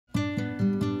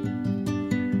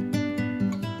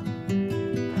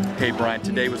Hey Brian,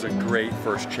 today was a great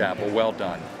first chapel. Well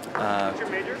done.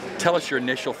 Tell us your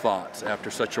initial thoughts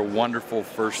after such a wonderful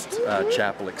first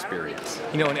chapel experience.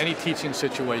 You know, in any teaching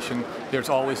situation, there's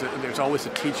always a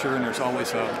teacher and there's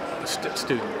always a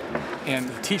student. And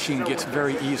the teaching gets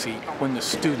very easy when the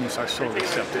students are so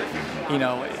receptive. You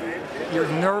know, you're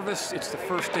nervous, it's the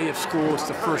first day of school, it's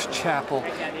the first chapel,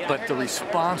 but the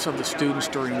response of the students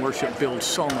during worship builds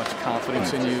so much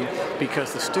confidence in you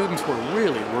because the students were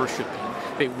really worshiping.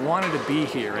 They wanted to be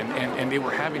here and they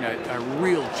were having a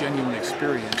real genuine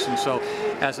experience. And so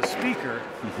as a speaker,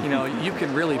 you know, you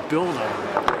can really build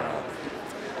on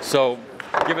it. So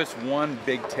give us one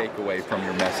big takeaway from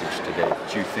your message today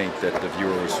that you think that the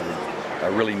viewers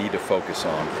really need to focus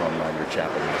on from your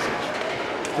chapel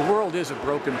message. The world is a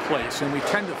broken place, and we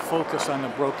tend to focus on the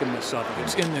brokenness of it.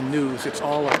 It's in the news, it's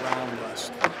all around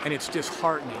us, and it's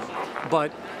disheartening.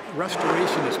 But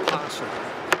restoration is possible,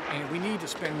 and we need to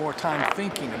spend more time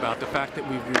thinking about the fact that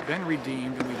we've been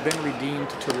redeemed, and we've been redeemed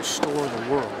to restore the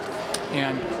world.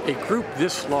 And a group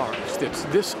this large, that's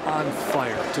this on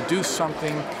fire, to do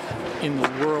something in the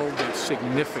world that's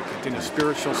significant in a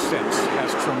spiritual sense,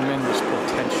 has tremendous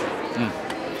potential.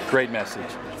 Great message.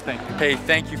 Thank you. Hey,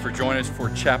 thank you for joining us for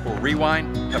Chapel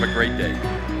Rewind. Have a great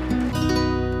day.